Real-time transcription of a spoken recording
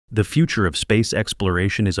The future of space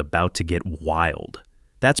exploration is about to get wild.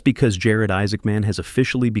 That's because Jared Isaacman has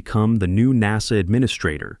officially become the new NASA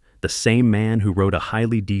administrator, the same man who wrote a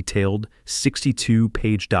highly detailed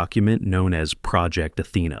 62-page document known as Project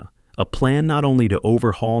Athena, a plan not only to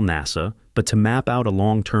overhaul NASA, but to map out a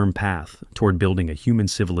long-term path toward building a human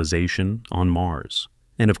civilization on Mars.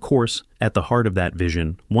 And of course, at the heart of that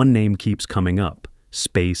vision, one name keeps coming up: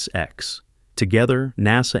 SpaceX. Together,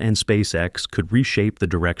 NASA and SpaceX could reshape the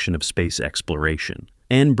direction of space exploration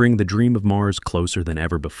and bring the dream of Mars closer than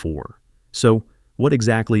ever before. So, what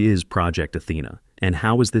exactly is Project Athena, and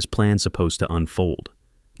how is this plan supposed to unfold?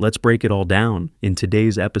 Let's break it all down in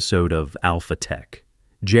today's episode of Alpha Tech.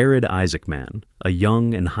 Jared Isaacman, a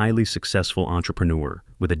young and highly successful entrepreneur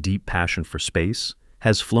with a deep passion for space,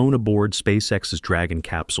 has flown aboard SpaceX's Dragon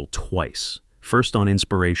capsule twice, first on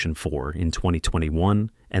Inspiration 4 in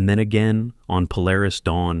 2021, and then again on Polaris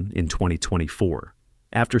Dawn in 2024.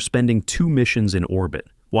 After spending 2 missions in orbit,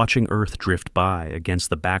 watching Earth drift by against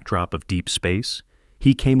the backdrop of deep space,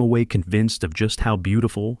 he came away convinced of just how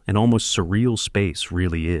beautiful and almost surreal space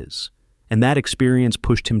really is. And that experience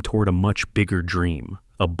pushed him toward a much bigger dream,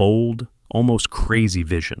 a bold, almost crazy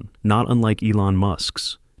vision, not unlike Elon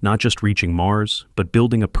Musk's, not just reaching Mars, but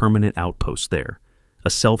building a permanent outpost there, a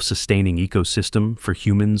self-sustaining ecosystem for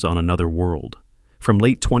humans on another world. From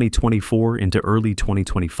late 2024 into early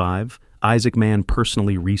 2025, Isaacman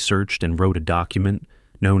personally researched and wrote a document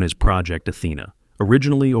known as Project Athena.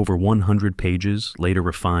 Originally over 100 pages, later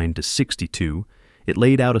refined to 62, it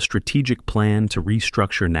laid out a strategic plan to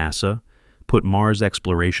restructure NASA, put Mars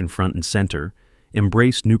exploration front and center,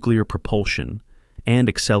 embrace nuclear propulsion, and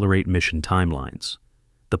accelerate mission timelines.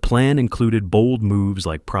 The plan included bold moves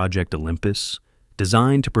like Project Olympus,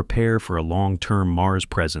 designed to prepare for a long-term Mars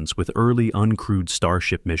presence with early uncrewed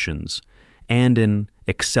Starship missions, and an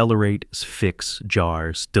accelerate, fix,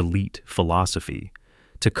 jars, delete philosophy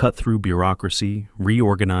to cut through bureaucracy,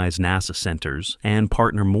 reorganize NASA centers, and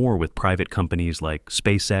partner more with private companies like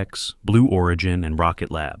SpaceX, Blue Origin, and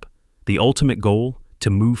Rocket Lab. The ultimate goal?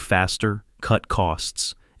 To move faster, cut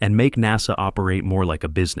costs, and make NASA operate more like a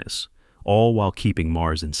business, all while keeping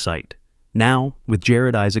Mars in sight. Now, with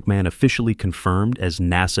Jared Isaacman officially confirmed as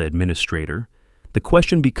NASA administrator, the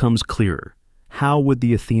question becomes clearer. How would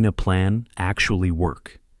the Athena plan actually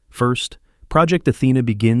work? First, Project Athena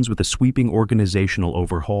begins with a sweeping organizational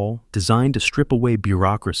overhaul designed to strip away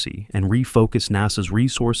bureaucracy and refocus NASA's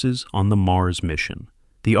resources on the Mars mission.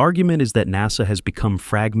 The argument is that NASA has become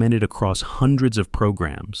fragmented across hundreds of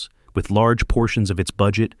programs, with large portions of its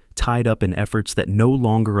budget tied up in efforts that no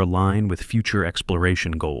longer align with future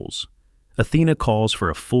exploration goals. Athena calls for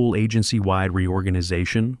a full agency-wide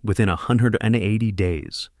reorganization within 180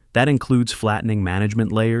 days. That includes flattening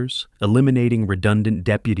management layers, eliminating redundant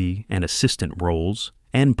deputy and assistant roles,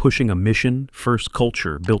 and pushing a mission-first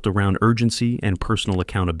culture built around urgency and personal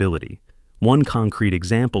accountability. One concrete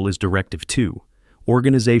example is Directive 2,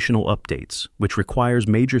 organizational updates, which requires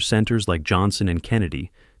major centers like Johnson and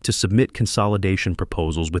Kennedy to submit consolidation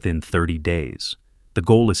proposals within 30 days. The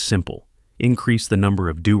goal is simple: increase the number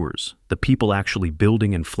of doers, the people actually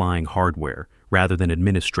building and flying hardware, rather than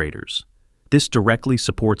administrators. This directly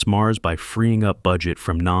supports Mars by freeing up budget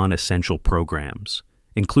from non-essential programs,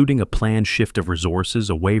 including a planned shift of resources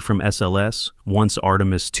away from SLS once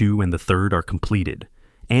Artemis II and the third are completed,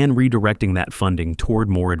 and redirecting that funding toward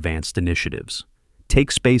more advanced initiatives.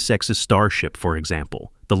 Take SpaceX's Starship, for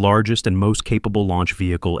example, the largest and most capable launch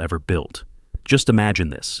vehicle ever built. Just imagine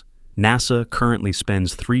this. NASA currently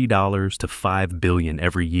spends $3 to $5 billion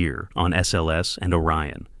every year on SLS and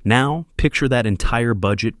Orion. Now, picture that entire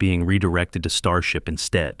budget being redirected to Starship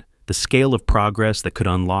instead. The scale of progress that could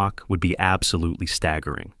unlock would be absolutely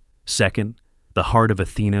staggering. Second, the heart of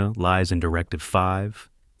Athena lies in Directive 5,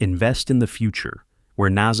 invest in the future, where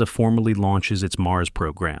NASA formally launches its Mars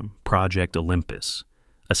program, Project Olympus,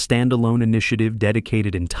 a standalone initiative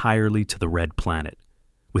dedicated entirely to the Red Planet.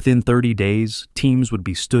 Within 30 days, teams would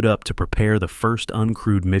be stood up to prepare the first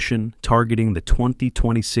uncrewed mission targeting the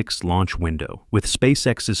 2026 launch window, with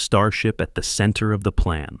SpaceX's Starship at the center of the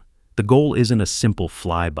plan. The goal isn't a simple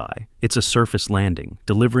flyby, it's a surface landing,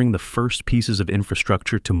 delivering the first pieces of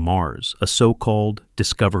infrastructure to Mars, a so-called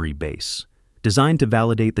discovery base, designed to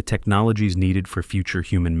validate the technologies needed for future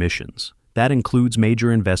human missions. That includes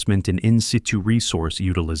major investment in in-situ resource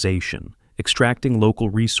utilization, extracting local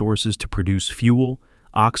resources to produce fuel,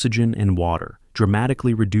 oxygen, and water,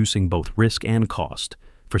 dramatically reducing both risk and cost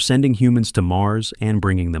for sending humans to Mars and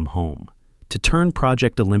bringing them home. To turn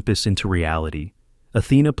Project Olympus into reality,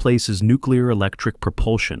 Athena places nuclear electric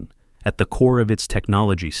propulsion at the core of its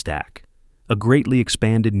technology stack. A greatly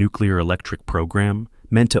expanded nuclear electric program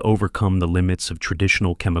meant to overcome the limits of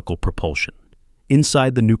traditional chemical propulsion.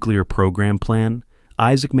 Inside the nuclear program plan,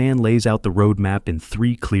 Isaacman lays out the roadmap in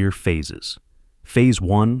 3 clear phases. Phase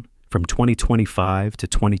 1, from 2025 to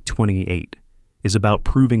 2028, is about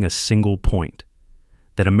proving a single point: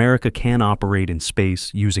 that America can operate in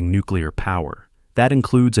space using nuclear power. That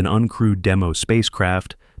includes an uncrewed demo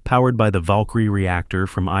spacecraft powered by the Valkyrie reactor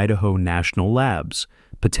from Idaho National Labs,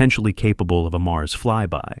 potentially capable of a Mars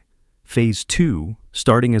flyby. Phase 2,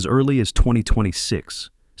 starting as early as 2026,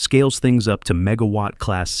 scales things up to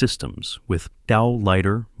megawatt-class systems with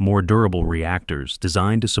lighter, more durable reactors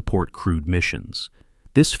designed to support crewed missions.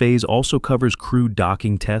 This phase also covers crewed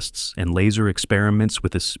docking tests and laser experiments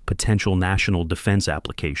with its potential national defense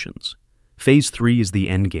applications. Phase 3 is the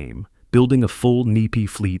endgame, building a full NEP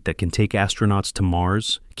fleet that can take astronauts to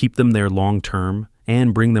Mars, keep them there long-term,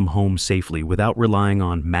 and bring them home safely without relying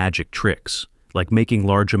on magic tricks, like making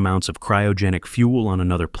large amounts of cryogenic fuel on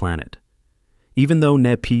another planet. Even though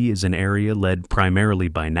NEP is an area led primarily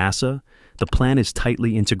by NASA, the plan is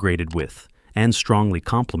tightly integrated with, and strongly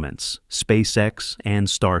complements, SpaceX and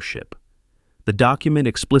Starship. The document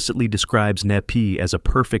explicitly describes NEP as a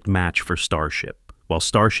perfect match for Starship. While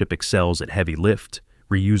Starship excels at heavy lift,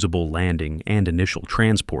 reusable landing, and initial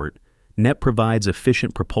transport, NEP provides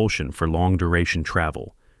efficient propulsion for long-duration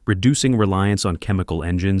travel, reducing reliance on chemical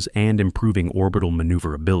engines and improving orbital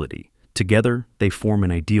maneuverability. Together, they form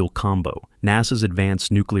an ideal combo: NASA's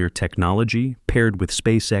advanced nuclear technology paired with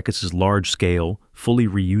SpaceX's large-scale, fully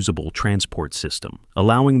reusable transport system,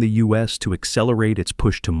 allowing the U.S. to accelerate its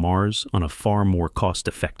push to Mars on a far more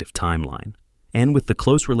cost-effective timeline. And with the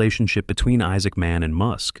close relationship between Isaacman and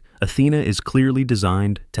Musk, Athena is clearly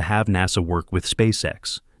designed to have NASA work with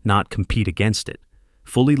SpaceX, not compete against it,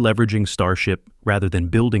 fully leveraging Starship rather than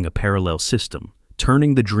building a parallel system,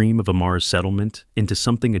 turning the dream of a Mars settlement into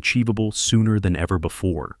something achievable sooner than ever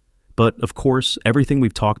before. But, of course, everything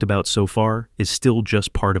we've talked about so far is still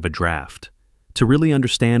just part of a draft. To really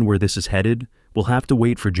understand where this is headed, we'll have to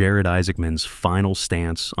wait for Jared Isaacman's final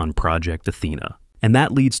stance on Project Athena. And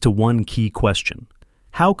that leads to one key question: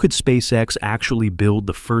 how could SpaceX actually build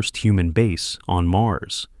the first human base on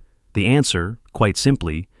Mars? The answer, quite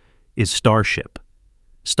simply, is Starship.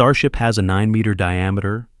 Starship has a 9-meter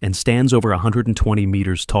diameter and stands over 120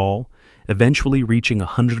 meters tall, eventually reaching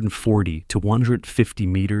 140 to 150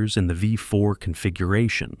 meters in the V4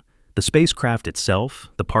 configuration. The spacecraft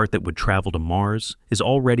itself, the part that would travel to Mars, is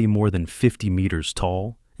already more than 50 meters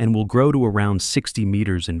tall and will grow to around 60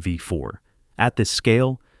 meters in V4. At this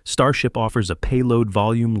scale, Starship offers a payload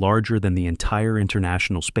volume larger than the entire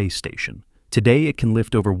International Space Station. Today, it can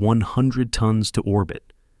lift over 100 tons to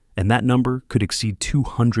orbit, and that number could exceed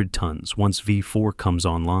 200 tons once V4 comes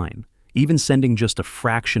online. Even sending just a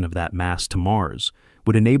fraction of that mass to Mars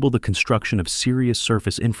would enable the construction of serious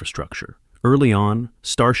surface infrastructure. Early on,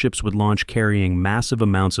 Starships would launch carrying massive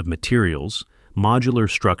amounts of materials, modular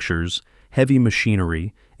structures, heavy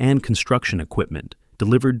machinery, and construction equipment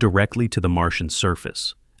delivered directly to the Martian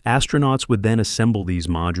surface. Astronauts would then assemble these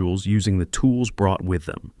modules using the tools brought with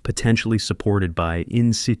them, potentially supported by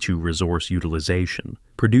in-situ resource utilization,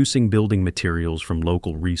 producing building materials from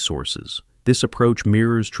local resources. This approach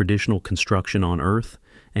mirrors traditional construction on Earth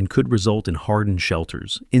and could result in hardened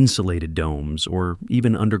shelters, insulated domes, or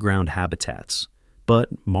even underground habitats. But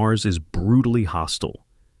Mars is brutally hostile.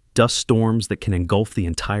 Dust storms that can engulf the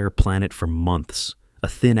entire planet for months, a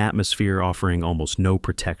thin atmosphere offering almost no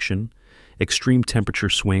protection, extreme temperature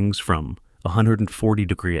swings from 140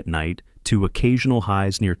 degrees at night to occasional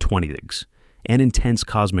highs near 20 degrees, and intense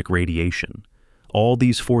cosmic radiation. All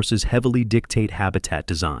these forces heavily dictate habitat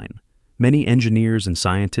design. Many engineers and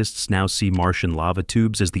scientists now see Martian lava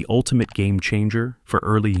tubes as the ultimate game changer for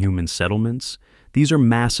early human settlements. These are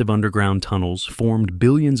massive underground tunnels formed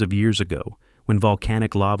billions of years ago when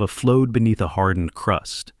volcanic lava flowed beneath a hardened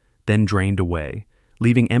crust, then drained away,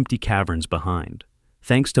 leaving empty caverns behind.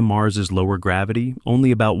 Thanks to Mars's lower gravity,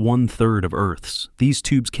 only about 1/3 of Earth's, these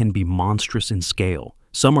tubes can be monstrous in scale.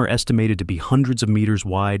 Some are estimated to be hundreds of meters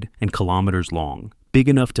wide and kilometers long, big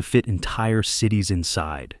enough to fit entire cities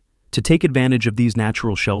inside. To take advantage of these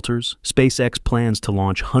natural shelters, SpaceX plans to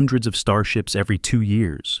launch hundreds of Starships every 2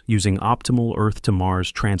 years, using optimal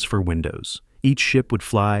Earth-to-Mars transfer windows. Each ship would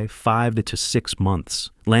fly 5 to 6 months,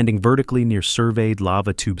 landing vertically near surveyed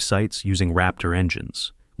lava tube sites using Raptor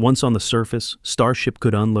engines. Once on the surface, Starship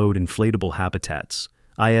could unload inflatable habitats,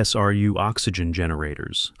 ISRU oxygen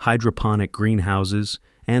generators, hydroponic greenhouses,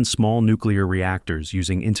 and small nuclear reactors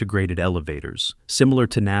using integrated elevators, similar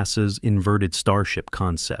to NASA's inverted Starship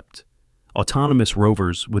concept. Autonomous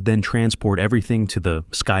rovers would then transport everything to the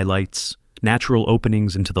skylights, natural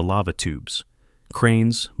openings into the lava tubes,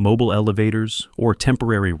 Cranes, mobile elevators, or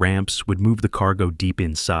temporary ramps would move the cargo deep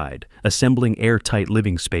inside, assembling airtight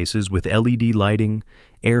living spaces with LED lighting,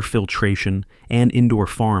 air filtration, and indoor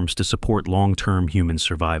farms to support long-term human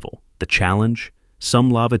survival. The challenge? Some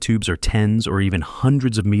lava tubes are tens or even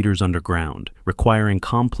hundreds of meters underground, requiring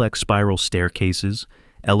complex spiral staircases,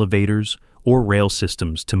 elevators, or rail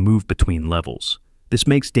systems to move between levels. This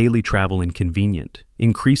makes daily travel inconvenient,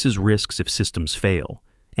 increases risks if systems fail,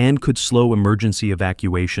 and could slow emergency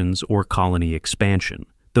evacuations or colony expansion,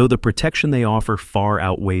 though the protection they offer far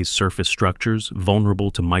outweighs surface structures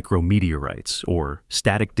vulnerable to micrometeorites or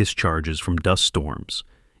static discharges from dust storms.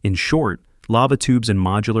 In short, lava tubes and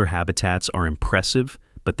modular habitats are impressive,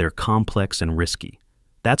 but they're complex and risky.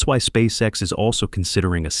 That's why SpaceX is also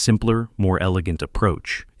considering a simpler, more elegant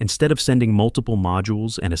approach. Instead of sending multiple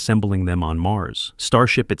modules and assembling them on Mars,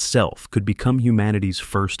 Starship itself could become humanity's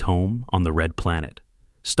first home on the red planet.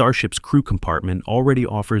 Starship's crew compartment already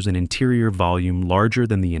offers an interior volume larger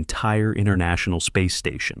than the entire International Space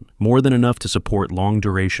Station, more than enough to support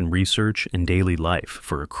long-duration research and daily life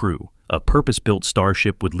for a crew. A purpose-built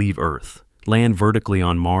Starship would leave Earth, land vertically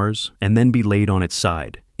on Mars, and then be laid on its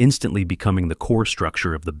side, instantly becoming the core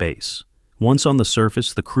structure of the base. Once on the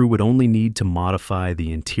surface, the crew would only need to modify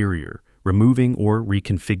the interior, removing or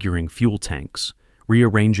reconfiguring fuel tanks,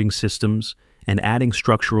 rearranging systems, and adding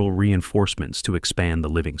structural reinforcements to expand the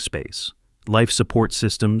living space. Life support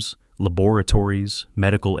systems, laboratories,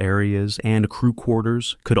 medical areas, and crew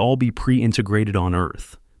quarters could all be pre-integrated on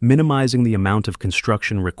Earth, minimizing the amount of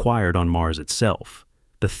construction required on Mars itself.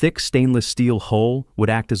 The thick stainless steel hull would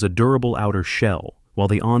act as a durable outer shell, while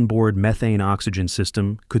the onboard methane-oxygen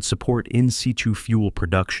system could support in-situ fuel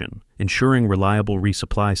production, ensuring reliable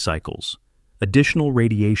resupply cycles. Additional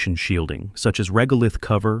radiation shielding, such as regolith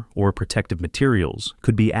cover or protective materials,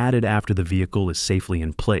 could be added after the vehicle is safely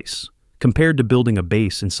in place. Compared to building a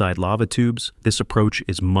base inside lava tubes, this approach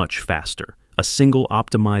is much faster. A single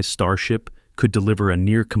optimized Starship could deliver a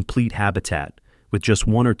near-complete habitat with just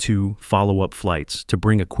one or two follow-up flights to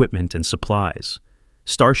bring equipment and supplies.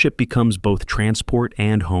 Starship becomes both transport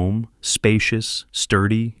and home, spacious,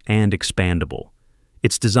 sturdy, and expandable.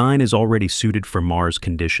 Its design is already suited for Mars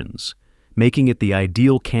conditions, making it the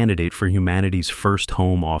ideal candidate for humanity's first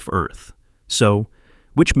home off Earth. So,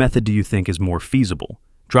 which method do you think is more feasible?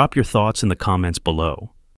 Drop your thoughts in the comments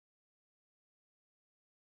below.